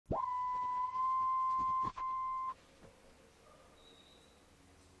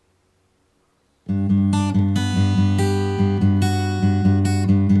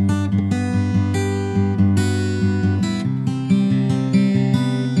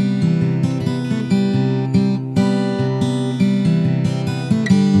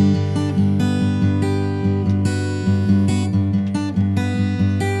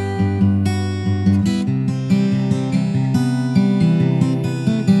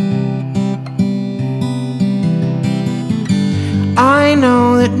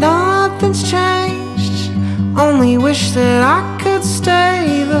that nothing's changed, only wish that I could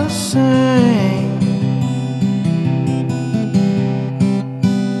stay the same.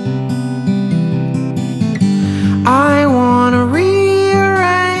 I wanna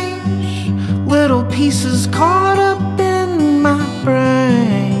rearrange little pieces caught up in my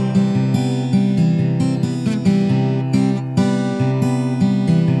brain.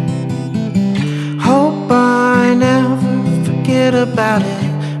 Hope I never forget about it,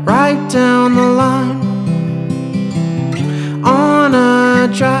 right down the line. On a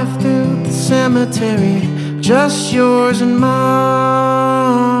drive through the cemetery, just yours and mine.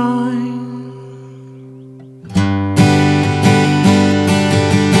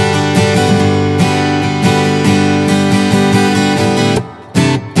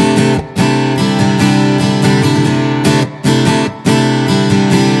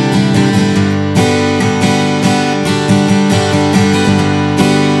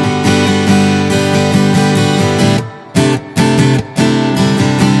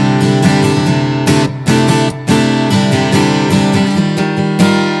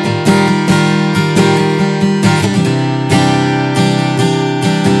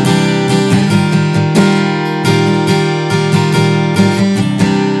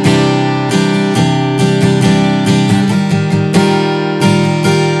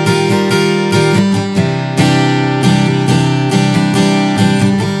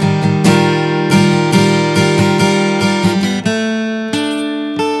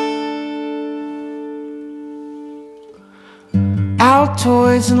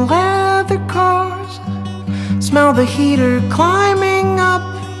 Altoids and leather cars, smell the heater climbing up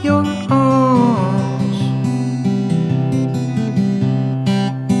your arms.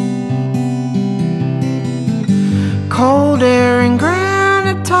 Cold air and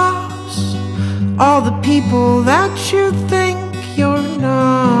granite tops, all the people that you think you're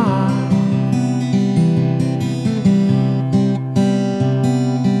not.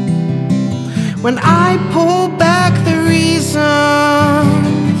 When I pull back the reason,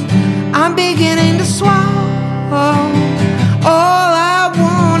 I'm beginning to swallow. All I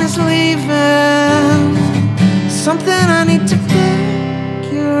want is leaving, something I need to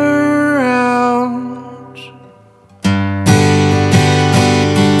figure out.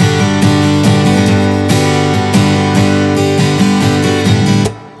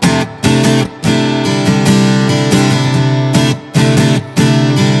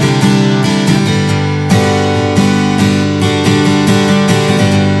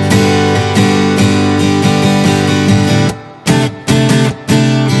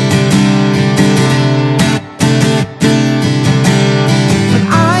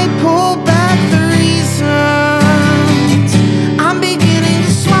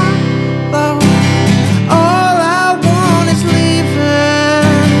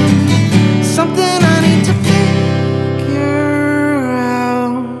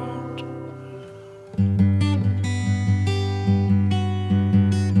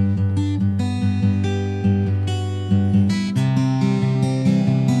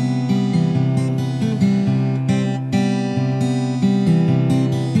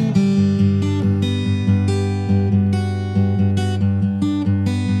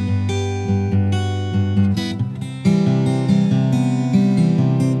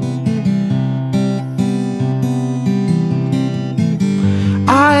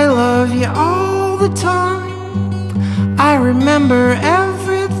 All the time, I remember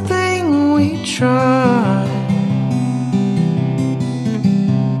everything we tried.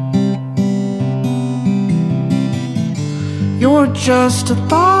 You're just a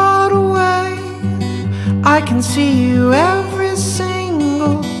thought away, I can see you every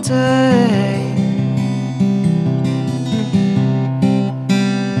single day.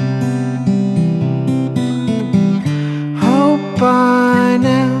 Hope I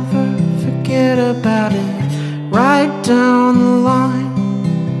never forget about it, right down the line.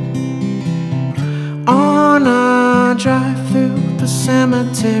 On a drive through the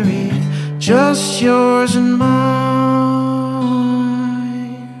cemetery, just yours and mine.